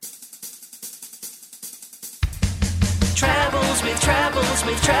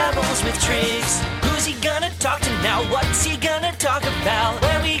Travels with Triggs. Who's he gonna talk to now? What's he gonna talk about?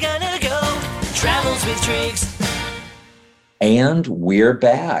 Where we gonna go? Travels with Triggs. And we're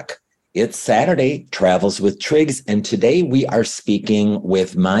back. It's Saturday, Travels with Triggs, and today we are speaking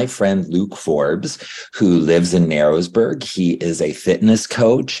with my friend Luke Forbes, who lives in Narrowsburg. He is a fitness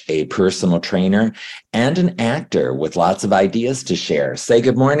coach, a personal trainer, and an actor with lots of ideas to share. Say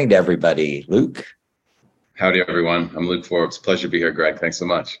good morning to everybody, Luke. Howdy, everyone. I'm Luke Forbes. Pleasure to be here, Greg. Thanks so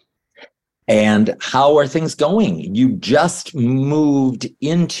much. And how are things going? You just moved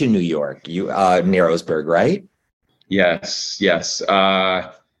into New York, Narrowsburg, right? Yes.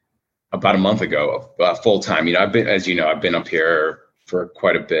 About a month ago, full time. I've been up here for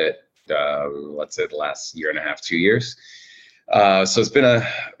quite a bit. Let's say the last year and a half, 2 years. So it's been a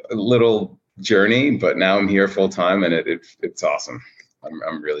little journey, but now I'm here full time, and it's awesome.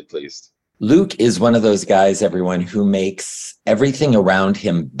 I'm really pleased. Luke is one of those guys, everyone, who makes everything around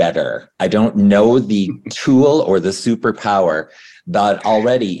him better. I don't know the tool or the superpower, but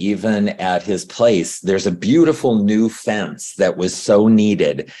already even at his place, there's a beautiful new fence that was so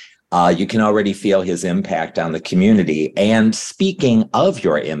needed. You can already feel his impact on the community. And speaking of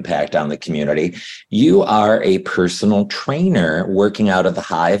your impact on the community, you are a personal trainer working out of the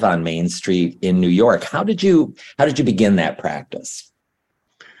Hive on Main Street in New York. How did you begin that practice?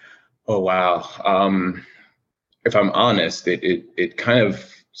 Oh, wow. If I'm honest, it kind of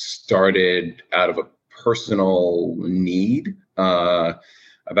started out of a personal need.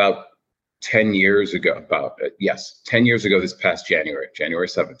 About 10 years ago, 10 years ago, this past January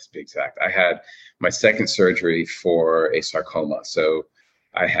 7th to be exact, I had my second surgery for a sarcoma. So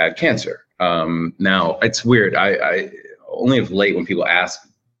I had cancer. Now, it's weird. I only of late, when people ask,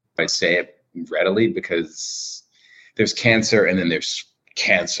 I say it readily because there's cancer and then there's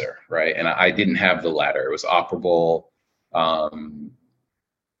cancer, right? And I didn't have the latter. It was operable,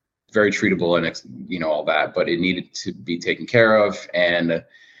 very treatable, and all that, but it needed to be taken care of. And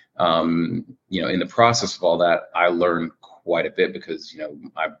in the process of all that, I learned quite a bit because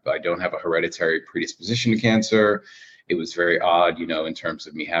I don't have a hereditary predisposition to cancer. It was very odd, in terms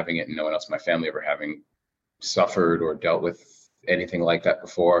of me having it and no one else in my family ever having suffered or dealt with anything like that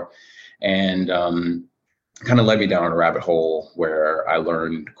before. And kind of led me down a rabbit hole where I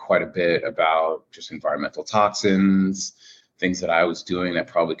learned quite a bit about just environmental toxins, things that I was doing that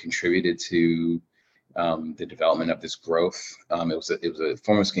probably contributed to the development of this growth. It was a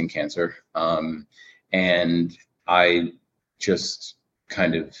form of skin cancer. And I just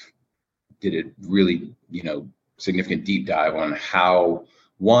kind of did a really, significant deep dive on how,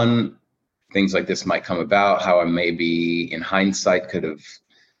 one, things like this might come about, how I maybe in hindsight could have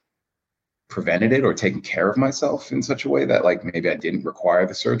prevented it or taken care of myself in such a way that maybe I didn't require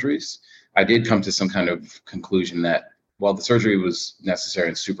the surgeries. I did come to some kind of conclusion that, well, the surgery was necessary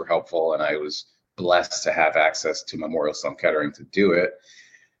and super helpful, and I was blessed to have access to Memorial Sloan Kettering to do it.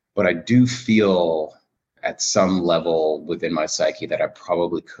 But I do feel at some level within my psyche that I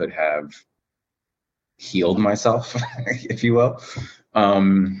probably could have healed myself, if you will.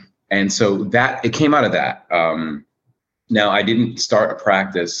 And so that it came out of that. Now, I didn't start a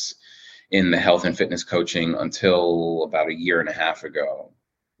practice in the health and fitness coaching until about a year and a half ago,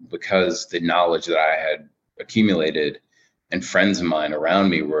 because the knowledge that I had accumulated and friends of mine around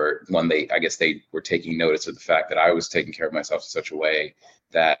me were, they were taking notice of the fact that I was taking care of myself in such a way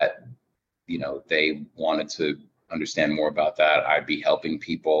that, they wanted to understand more about that. I'd be helping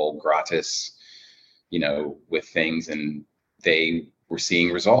people gratis, with things, and they were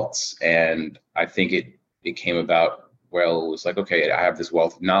seeing results. And I think it came about, well, it was okay, I have this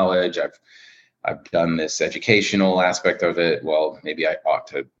wealth of knowledge. I've done this educational aspect of it. Well, maybe I ought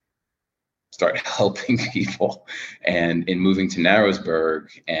to start helping people. And in moving to Narrowsburg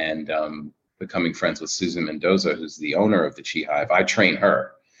and becoming friends with Susan Mendoza, who's the owner of the Chi Hive, I train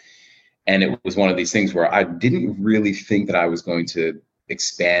her. And it was one of these things where I didn't really think that I was going to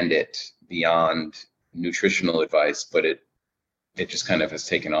expand it beyond nutritional advice, but it just kind of has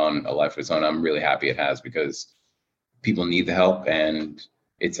taken on a life of its own. I'm really happy it has, because people need the help, and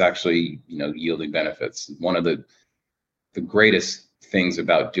it's actually, yielding benefits. One of the greatest things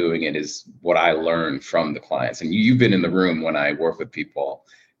about doing it is what I learned from the clients. And you've been in the room when I work with people,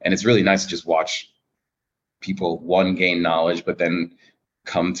 and it's really nice to just watch people, one, gain knowledge, but then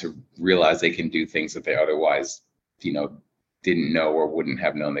come to realize they can do things that they otherwise, didn't know or wouldn't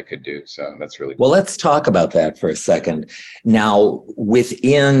have known they could do. So that's really cool. Well, let's talk about that for a second. Now,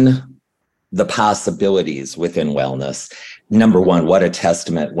 within the possibilities within wellness, number one, what a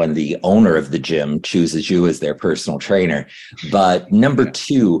testament when the owner of the gym chooses you as their personal trainer. But number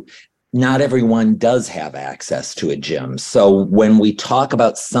two, not everyone does have access to a gym. So when we talk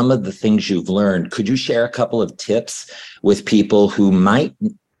about some of the things you've learned, could you share a couple of tips with people who might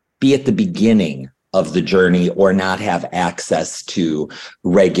be at the beginning of the journey or not have access to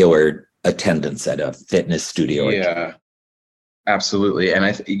regular attendance at a fitness studio? Yeah, absolutely.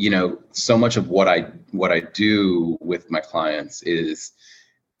 And so much of what I do with my clients is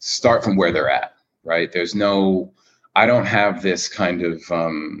start from where they're at, right? I don't have this kind of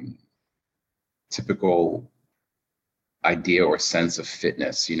typical idea or sense of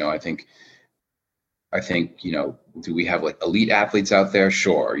fitness. I think, do we have like elite athletes out there?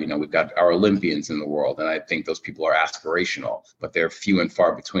 Sure. We've got our Olympians in the world, and I think those people are aspirational, but they're few and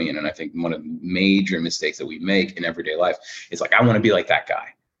far between. And I think one of the major mistakes that we make in everyday life is like, I want to be like that guy.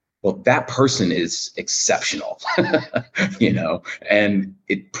 Well, that person is exceptional, and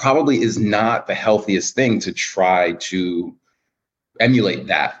it probably is not the healthiest thing to try to emulate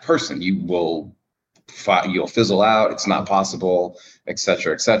that person. You'll fizzle out. It's not possible, et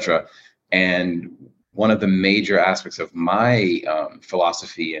cetera, et cetera. And one of the major aspects of my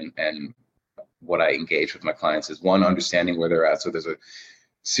philosophy and what I engage with my clients is, one, understanding where they're at. So there's a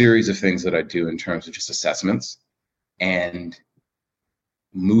series of things that I do in terms of just assessments, and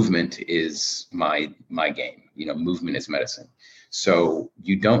movement is my game. Movement is medicine. So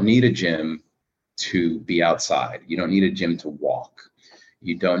you don't need a gym to be outside. You don't need a gym to walk.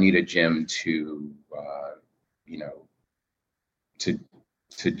 You don't need a gym to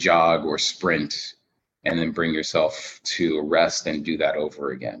to jog or sprint and then bring yourself to a rest and do that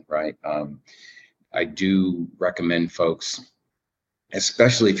over again, right? I do recommend folks,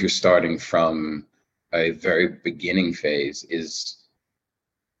 especially if you're starting from a very beginning phase, is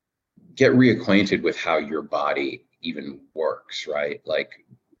get reacquainted with how your body even works, right? Like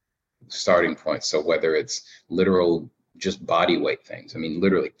starting point. So whether it's literal just body weight things,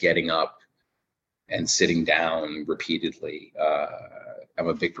 literally getting up and sitting down repeatedly. I'm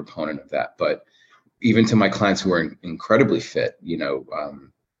a big proponent of that. But even to my clients who are incredibly fit,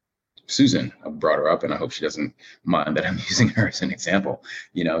 Susan, I brought her up, and I hope she doesn't mind that I'm using her as an example.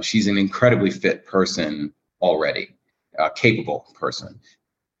 She's an incredibly fit person already, capable person.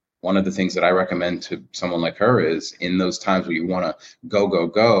 One of the things that I recommend to someone like her is, in those times where you want to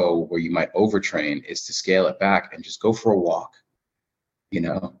go, where you might overtrain, is to scale it back and just go for a walk.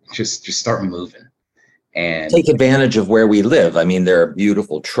 Just start moving. And take advantage of where we live. There are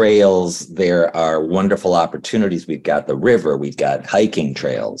beautiful trails. There are wonderful opportunities. We've got the river. We've got hiking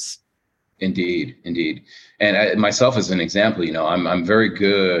trails. Indeed. And myself as an example, I'm very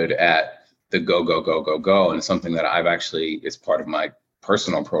good at the go. And it's something that I've actually, is part of my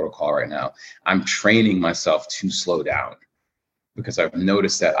personal protocol right now. I'm training myself to slow down, because I've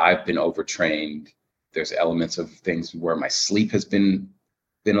noticed that I've been overtrained. There's elements of things where my sleep has been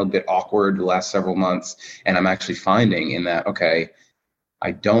a bit awkward the last several months. And I'm actually finding in that, okay,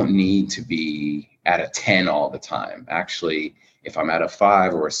 I don't need to be at a 10 all the time. Actually, if I'm at a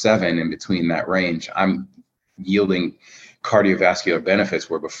 5 or a 7 in between that range, I'm yielding cardiovascular benefits,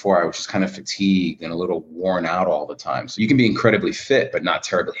 where before I was just kind of fatigued and a little worn out all the time. So you can be incredibly fit, but not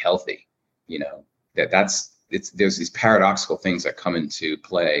terribly healthy. There's these paradoxical things that come into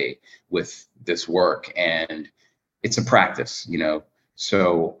play with this work, and it's a practice,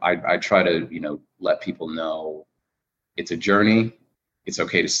 So I try to, let people know it's a journey. It's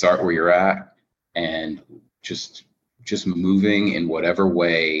okay to start where you're at, and just moving in whatever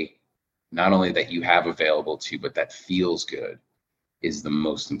way, not only that you have available to you, but that feels good, is the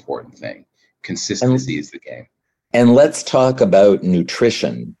most important thing. Consistency is the game. And let's talk about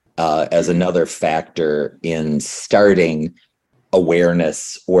nutrition as another factor in starting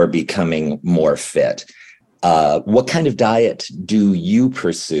awareness or becoming more fit. What kind of diet do you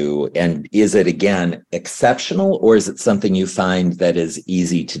pursue? And is it, again, exceptional, or is it something you find that is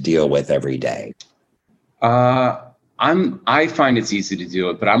easy to deal with every day? I find it's easy to deal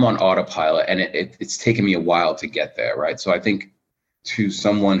with, but I'm on autopilot, and it's taken me a while to get there, right? So I think to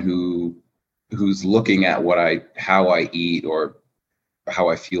someone who's looking at how I eat or how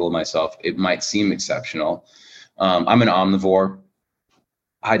I fuel myself, it might seem exceptional. I'm an omnivore.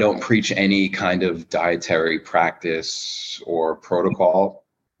 I don't preach any kind of dietary practice or protocol,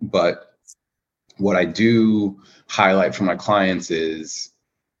 but what I do highlight for my clients is,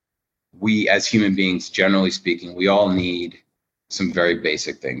 we as human beings, generally speaking, we all need some very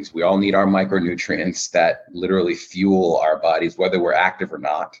basic things. We all need our micronutrients that literally fuel our bodies, whether we're active or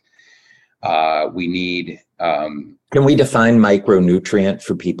not. We need... Can we define micronutrient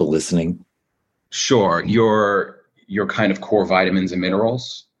for people listening? Sure. Your kind of core vitamins and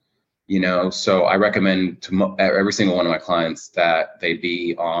minerals, so I recommend to every single one of my clients that they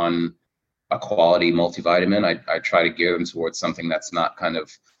be on a quality multivitamin, I try to gear them towards something that's not kind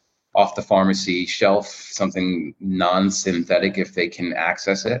of off the pharmacy shelf, something non-synthetic if they can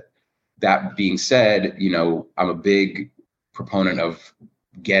access it. That being said, I'm a big proponent of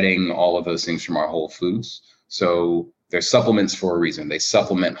getting all of those things from our whole foods. So they're supplements for a reason. They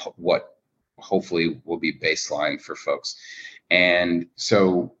supplement what hopefully will be baseline for folks. And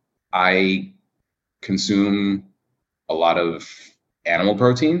so I consume a lot of animal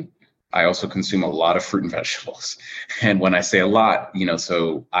protein. I also consume a lot of fruit and vegetables. And when I say a lot,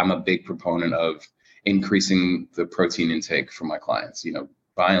 so I'm a big proponent of increasing the protein intake for my clients.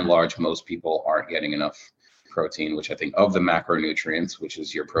 By and large, most people aren't getting enough protein, which I think of the macronutrients, which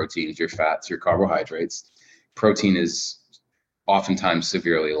is your proteins, your fats, your carbohydrates, protein is oftentimes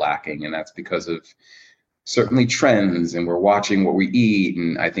severely lacking. And that's because of certainly trends, and we're watching what we eat.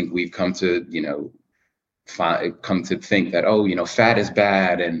 And I think we've come to, think that, fat is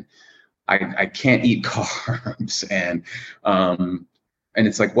bad and I can't eat carbs. And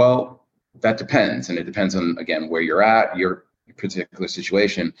it's like, well, that depends. And it depends on, again, where you're at, your particular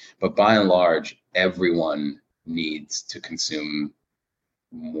situation. But by and large, everyone needs to consume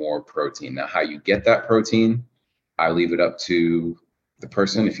more protein. Now, how you get that protein, I leave it up to the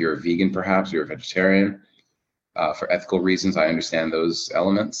person. If you're a vegan, perhaps you're a vegetarian, for ethical reasons, I understand those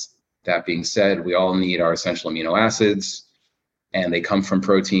elements. That being said, we all need our essential amino acids, and they come from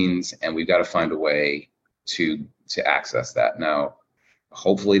proteins, and we've got to find a way to access that. Now,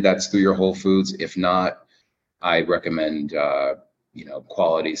 hopefully that's through your whole foods. If not, I recommend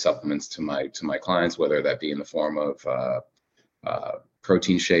quality supplements to my clients, whether that be in the form of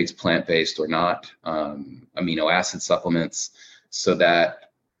protein shakes, plant-based or not, amino acid supplements, so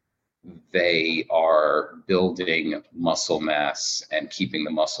that they are building muscle mass and keeping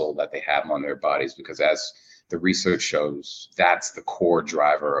the muscle that they have on their bodies, because as the research shows, that's the core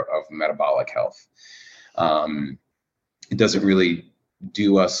driver of metabolic health. It doesn't really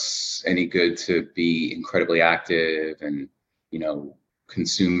do us any good to be incredibly active and,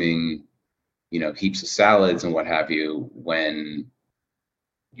 consuming, heaps of salads and what have you, when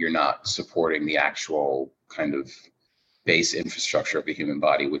you're not supporting the actual kind of base infrastructure of the human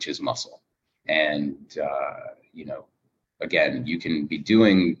body, which is muscle. And, again, you can be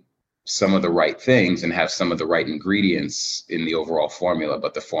doing some of the right things and have some of the right ingredients in the overall formula,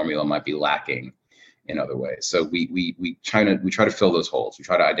 but the formula might be lacking in other ways. So we try to fill those holes. We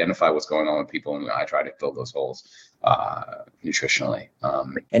try to identify what's going on with people, and I try to fill those holes nutritionally.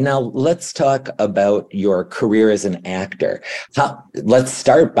 And now let's talk about your career as an actor. Let's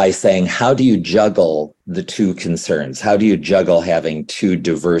start by saying, how do you juggle the two concerns? How do you juggle having two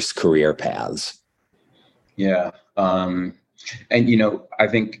diverse career paths? Yeah. And, I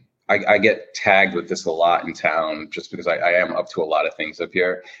think I get tagged with this a lot in town, just because I am up to a lot of things up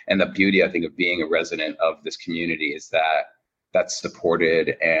here. And the beauty, I think, of being a resident of this community is that that's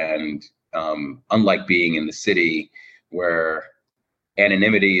supported. And unlike being in the city, where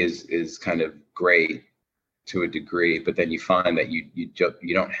anonymity is kind of great to a degree, but then you find that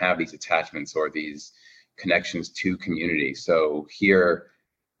you don't have these attachments or these connections to community. So here,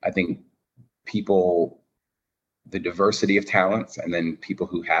 I think the diversity of talents, and then people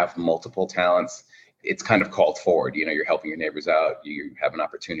who have multiple talents, it's kind of called forward. You're helping your neighbors out. You have an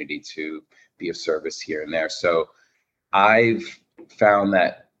opportunity to be of service here and there. So I've found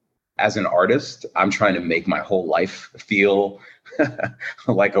that as an artist, I'm trying to make my whole life feel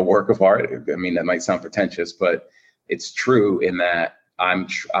like a work of art. I mean, that might sound pretentious, but it's true in that I'm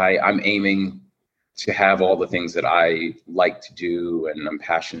aiming to have all the things that I like to do and I'm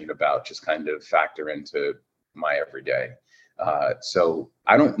passionate about just kind of factor into my everyday. So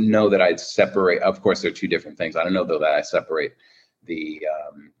I don't know that I'd separate. Of course, they're two different things. I don't know though that I separate the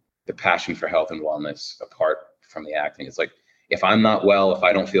passion for health and wellness apart from the acting. It's like, if I'm not well, if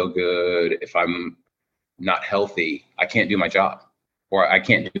I don't feel good, if I'm not healthy, I can't do my job, or I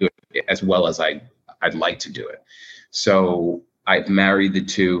can't do it as well as I'd like to do it. So I've married the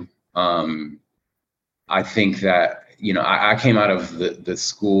two. I think that, I came out of the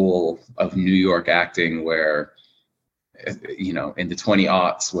school of New York acting where, in the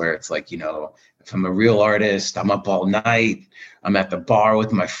 20s, where it's like, if I'm a real artist, I'm up all night, I'm at the bar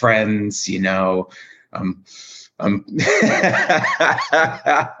with my friends, that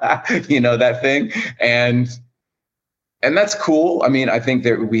thing. And that's cool. I mean, I think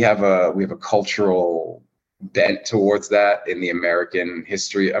that we have a cultural bent towards that in the American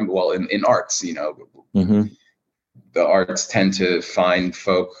history. In arts, Mm-hmm. The arts tend to find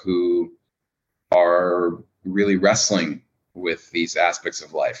folk who are really wrestling with these aspects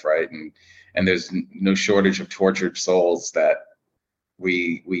of life, right? And there's no shortage of tortured souls that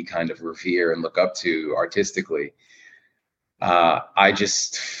we kind of revere and look up to artistically. I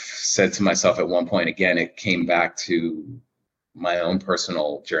just said to myself at one point, again, it came back to my own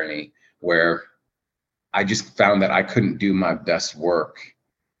personal journey where I just found that I couldn't do my best work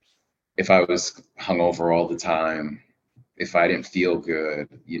if I was hungover all the time, if I didn't feel good,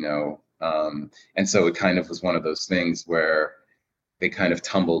 and so it kind of was one of those things where they kind of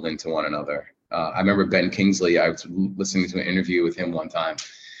tumbled into one another. I remember Ben Kingsley, I was listening to an interview with him one time,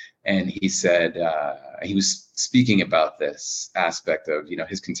 and he said, he was speaking about this aspect of,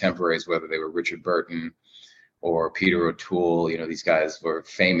 his contemporaries, whether they were Richard Burton or Peter O'Toole, these guys were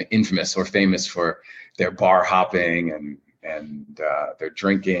infamous for their bar hopping and their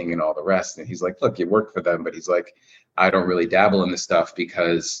drinking and all the rest. And he's like, look, it worked for them, but he's like, I don't really dabble in this stuff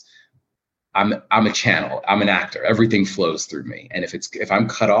because I'm a channel. I'm an actor. Everything flows through me. And if I'm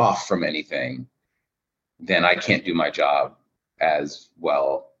cut off from anything, then I can't do my job as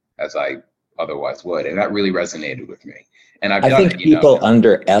well as I otherwise would. And that really resonated with me. And I think people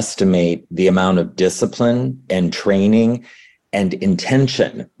underestimate the amount of discipline and training and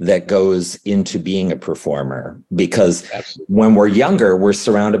intention that goes into being a performer, because Absolutely. When we're younger, we're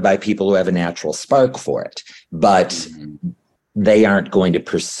surrounded by people who have a natural spark for it, but they aren't going to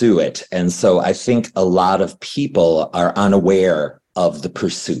pursue it. And so I think a lot of people are unaware of the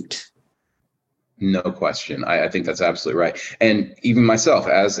pursuit. No question. I think that's absolutely right. And even myself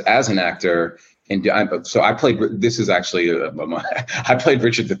as an actor, I played, this is actually, I played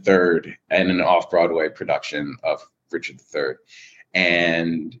Richard III in an off-Broadway production of Richard III.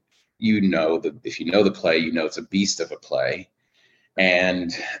 And if you know the play, it's a beast of a play.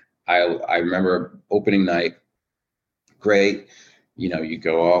 And I remember opening night, great, you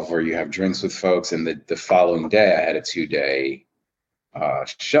go off or you have drinks with folks. And the following day, I had a 2-day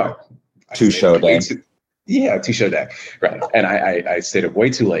show. Two-show day. 2-show day. Right. And I stayed up way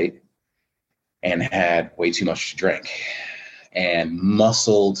too late and had way too much to drink and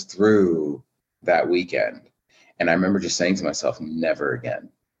muscled through that weekend. And I remember just saying to myself, never again.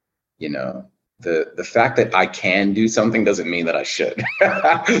 The fact that I can do something doesn't mean that I should.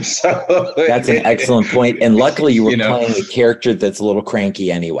 So that's an excellent point. And luckily you were playing a character that's a little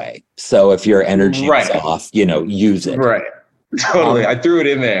cranky anyway. So if your energy is off, use it. Right. Totally. I threw it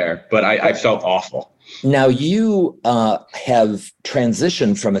in there, but I felt awful. Now you have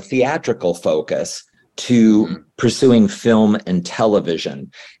transitioned from a theatrical focus to pursuing film and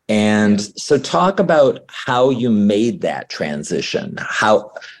television. And so talk about how you made that transition,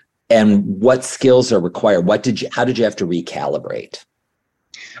 and what skills are required. How did you have to recalibrate?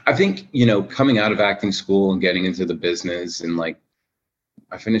 I think, coming out of acting school and getting into the business, and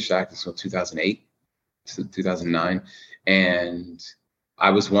I finished acting school 2008 to 2009. And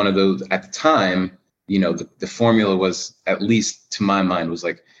I was one of those at the time, the formula was, at least to my mind, was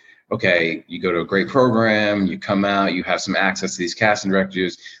like, okay, you go to a great program, you come out, you have some access to these casting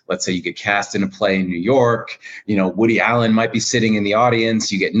directors. Let's say you get cast in a play in New York, Woody Allen might be sitting in the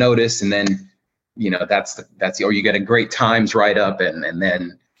audience, you get noticed, and then, or you get a great Times write-up, and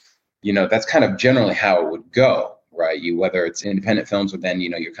then, that's kind of generally how it would go, right? Whether it's independent films, or then,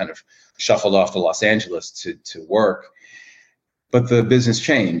 you're kind of shuffled off to Los Angeles to work. But the business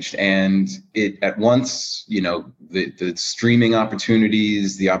changed, and it at once, the streaming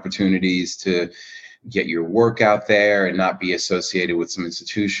opportunities, the opportunities to get your work out there and not be associated with some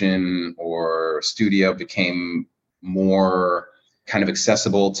institution or studio became more kind of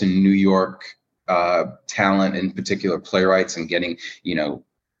accessible to New York talent, in particular playwrights, and getting,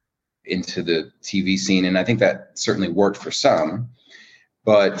 into the TV scene. And I think that certainly worked for some,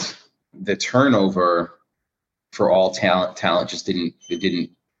 but the turnover for all talent just it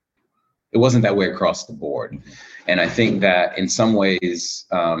wasn't that way across the board. And I think that in some ways,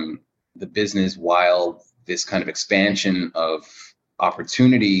 the business, while this kind of expansion of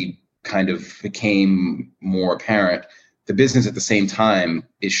opportunity kind of became more apparent, the business at the same time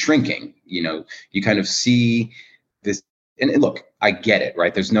is shrinking. You kind of see this, and look, I get it,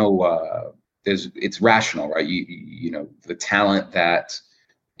 right? There's no, it's rational, right? The talent that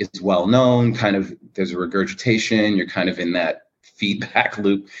is well known, kind of, there's a regurgitation, you're kind of in that feedback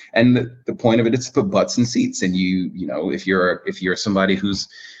loop. And the point of it is to put butts in seats. And if you're somebody who's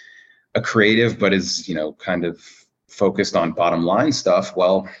a creative, but is, kind of focused on bottom line stuff,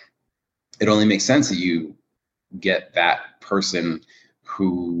 well, it only makes sense that you get that person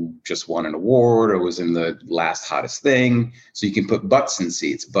who just won an award or was in the last hottest thing, so you can put butts in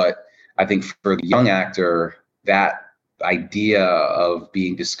seats. But I think for the young actor, that idea of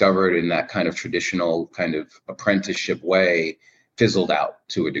being discovered in that kind of traditional kind of apprenticeship way fizzled out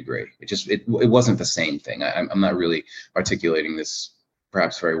to a degree. It wasn't the same thing. I'm not really articulating this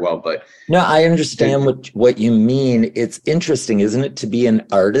perhaps very well, but No, I understand what you mean. It's interesting, isn't it, to be an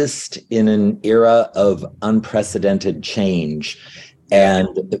artist in an era of unprecedented change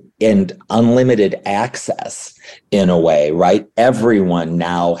and unlimited access in a way, right? Everyone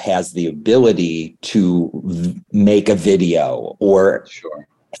now has the ability to make a video or sure.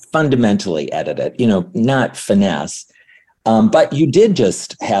 fundamentally edit it, not finesse. But you did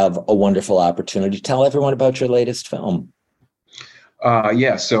just have a wonderful opportunity to tell everyone about your latest film.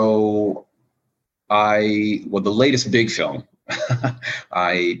 So the latest big film,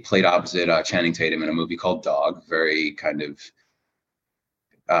 I played opposite Channing Tatum in a movie called Dog, very kind of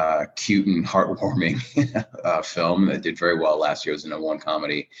cute and heartwarming film that did very well last year. It was a #1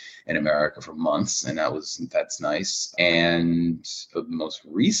 comedy in America for months, and that's nice. And the most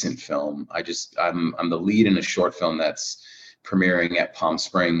recent film, I'm the lead in a short film that's premiering at Palm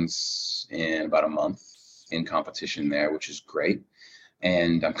Springs in about a month in competition there, which is great.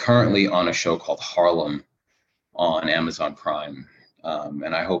 And I'm currently on a show called Harlem on Amazon Prime.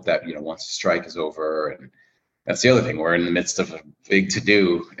 And I hope that, once the strike is over, and that's the other thing, we're in the midst of a big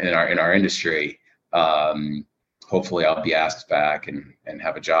to-do in our industry. Hopefully I'll be asked back and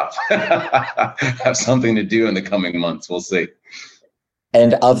have a job, have something to do in the coming months. We'll see.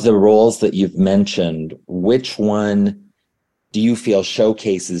 And of the roles that you've mentioned, which one do you feel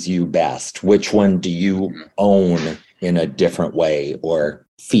showcases you best? Which one do you own in a different way or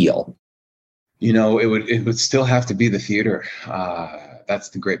feel? It would still have to be the theater. That's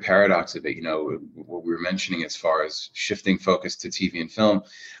the great paradox of it. What we were mentioning as far as shifting focus to TV and film.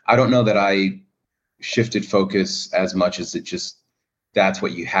 I don't know that I shifted focus as much as that's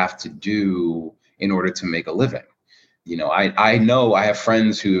what you have to do in order to make a living. I know I have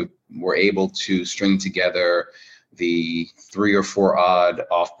friends who were able to string together the 3 or 4 odd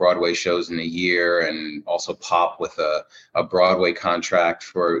off-Broadway shows in a year, and also pop with a Broadway contract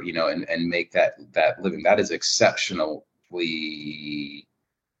for, and make that living. That is exceptionally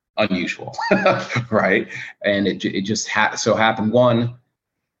unusual, right? And it just so happened, one,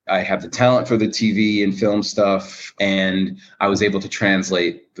 I have the talent for the TV and film stuff, and I was able to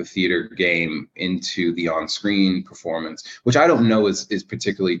translate the theater game into the on-screen performance, which I don't know is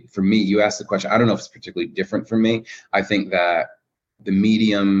particularly, for me, you asked the question, I don't know if it's particularly different for me. I think that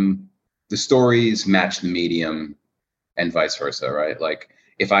the stories match the medium and vice versa, right? Like,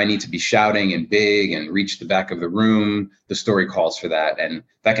 if I need to be shouting and big and reach the back of the room, the story calls for that. And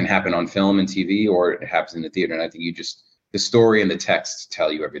that can happen on film and TV, or it happens in the theater. And I think the story and the text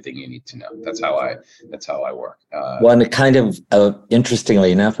tell you everything you need to know. That's how I work. Well, and it kind of,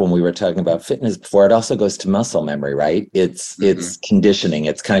 interestingly enough, when we were talking about fitness before, it also goes to muscle memory, right? It's conditioning.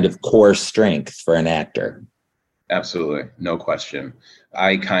 It's kind of core strength for an actor. Absolutely. No question.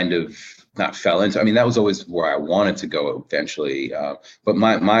 I kind of not fell into, that was always where I wanted to go eventually. But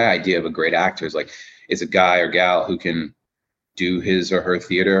my idea of a great actor is a guy or gal who can do his or her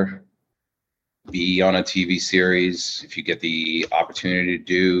theater, be on a TV series. If you get the opportunity to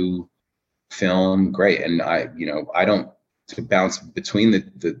do film, great. And I don't, to bounce between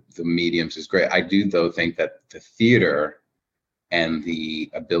the mediums is great. I do, though, think that the theater and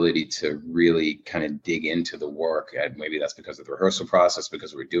the ability to really kind of dig into the work, and maybe that's because of the rehearsal process,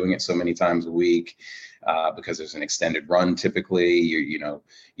 because we're doing it so many times a week, because there's an extended run. Typically,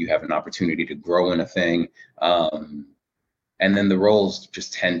 you have an opportunity to grow in a thing. And then the roles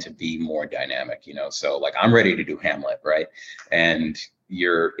just tend to be more dynamic, So like, I'm ready to do Hamlet, right? And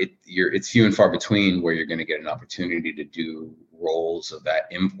it's few and far between where you're going to get an opportunity to do roles of that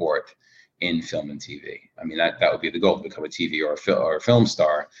import in film and TV. That would be the goal, to become a TV or a film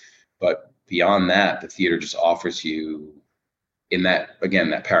star. But beyond that, the theater just offers you, in that, again,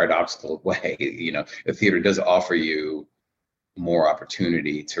 that paradoxical way, the theater does offer you more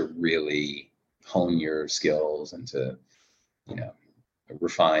opportunity to really hone your skills and to,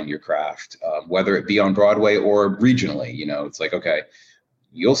 refine your craft, whether it be on Broadway or regionally. It's like, okay,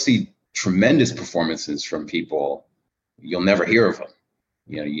 you'll see tremendous performances from people, you'll never hear of them.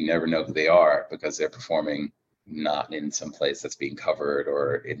 You never know who they are, because they're performing not in some place that's being covered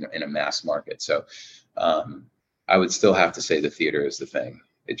or in a mass market. So I would still have to say the theater is the thing.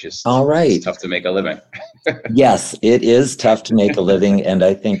 All right. It's tough to make a living. Yes, it is tough to make a living. And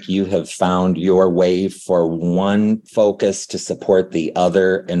I think you have found your way for one focus to support the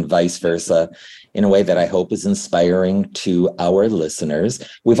other, and vice versa, in a way that I hope is inspiring to our listeners.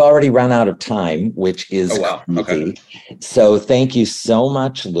 We've already run out of time, which is crazy. Okay. So thank you so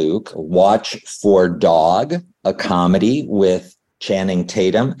much, Luke. Watch for Dog, a comedy with Channing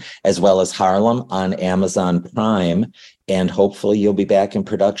Tatum, as well as Harlem on Amazon Prime. And hopefully you'll be back in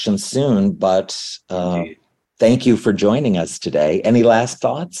production soon. But thank you for joining us today. Any last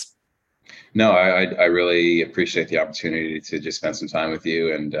thoughts? No, I really appreciate the opportunity to just spend some time with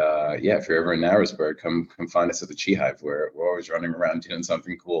you. And yeah, if you're ever in Narrowsburg, come find us at the Chi Hive. We're always running around doing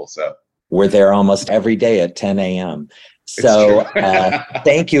something cool. So we're there almost every day at 10 a.m. So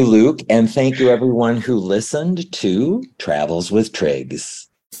thank you, Luke. And thank you, everyone who listened to Travels with Triggs.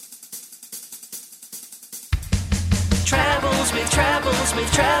 Travels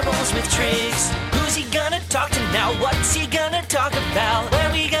with Triggs. Who's he gonna talk to now? What's he gonna talk about?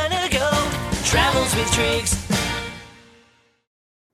 Where we gonna go? Travels with Triggs.